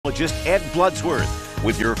meteorologist Ed Bloodsworth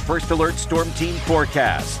with your First Alert Storm Team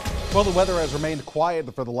forecast. Well, the weather has remained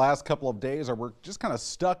quiet for the last couple of days, or we're just kind of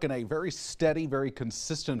stuck in a very steady, very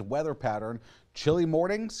consistent weather pattern. Chilly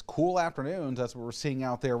mornings, cool afternoons, that's what we're seeing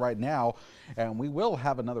out there right now. And we will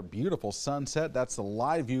have another beautiful sunset. That's the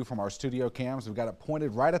live view from our studio cams. We've got it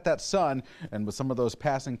pointed right at that sun, and with some of those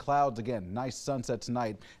passing clouds, again, nice sunset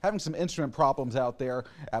tonight. Having some instrument problems out there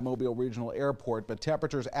at Mobile Regional Airport, but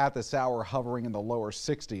temperatures at this hour hovering in the lower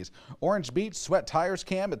 60s. Orange Beach, Sweat Tires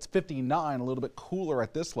Cam, it's 59, a little bit cooler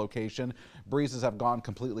at this location. Breezes have gone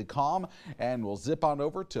completely calm, and we'll zip on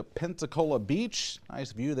over to Pensacola Beach.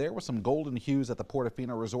 Nice view there with some golden hues at the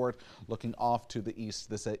Portofino Resort looking off to the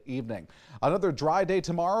east this evening. Another dry day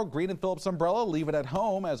tomorrow. Green and Phillips umbrella, leave it at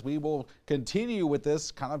home as we will continue with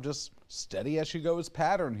this kind of just steady as she goes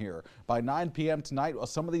pattern here. By 9 p.m. tonight,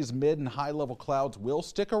 some of these mid and high level clouds will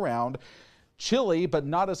stick around. Chilly, but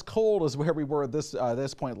not as cold as where we were at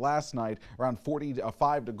this point last night, around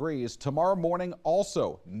 45 degrees. Tomorrow morning,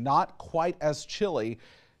 also not quite as chilly.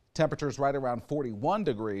 Temperatures right around 41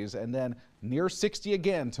 degrees, and then near 60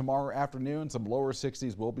 again tomorrow afternoon. Some lower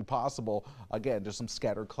 60s will be possible. Again, just some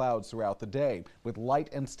scattered clouds throughout the day with light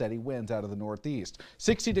and steady winds out of the northeast.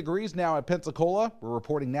 60 degrees now at Pensacola. We're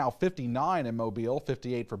reporting now 59 in Mobile,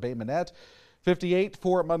 58 for Bay Minette, 58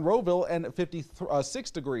 for Monroeville, and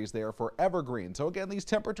 56 degrees there for Evergreen. So again, these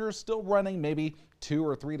temperatures still running maybe 2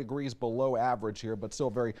 or 3 degrees below average here, but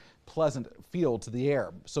still very pleasant feel to the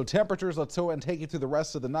air. So temperatures, let's go and take you through the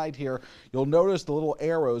rest of the night here. You'll notice the little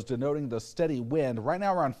arrows denoting the steady wind right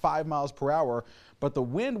now around 5 miles per hour, but the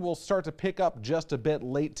wind will start to pick up just a bit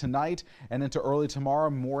late tonight and into early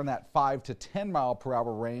tomorrow, more in that 5 to 10 mile per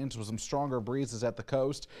hour range with some stronger breezes at the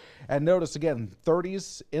coast. And notice again,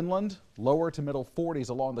 30s inland, lower to middle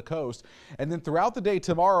 40s along the coast. And then throughout the day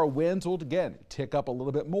tomorrow, winds will again tick up a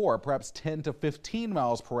little bit more, perhaps 10 to 15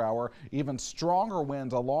 miles per hour, even stronger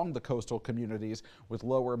winds along the coastal communities with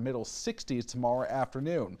lower middle 60s tomorrow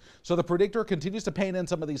afternoon. So the predictor continues to paint in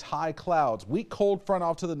some of these high clouds. Weak cold front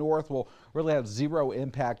off to the north will really have zero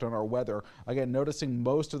impact on our weather. Again, noticing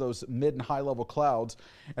most of those mid and high level clouds.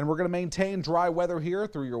 And we're going to maintain dry weather here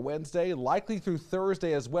through your Wednesday, likely through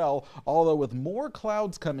Thursday as well. Although with more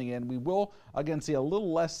clouds coming in, we will again see a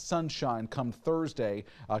little less sunshine come Thursday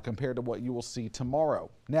compared to what you will see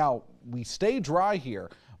tomorrow. Now, we stay dry here,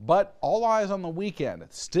 but all eyes on the weekend.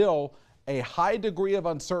 Still a high degree of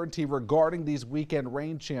uncertainty regarding these weekend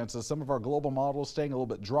rain chances. Some of our global models staying a little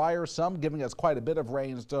bit drier, some giving us quite a bit of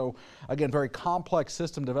rain. So again, very complex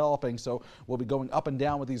system developing. So we'll be going up and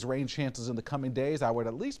down with these rain chances in the coming days. I would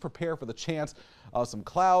at least prepare for the chance of some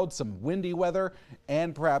clouds, some windy weather,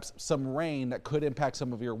 and perhaps some rain that could impact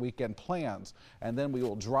some of your weekend plans. And then we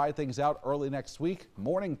will dry things out early next week.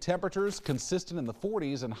 Morning temperatures consistent in the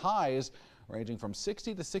 40s and highs ranging from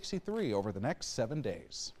 60 to 63 over the next 7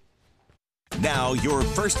 days. Now your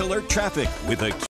First Alert traffic with a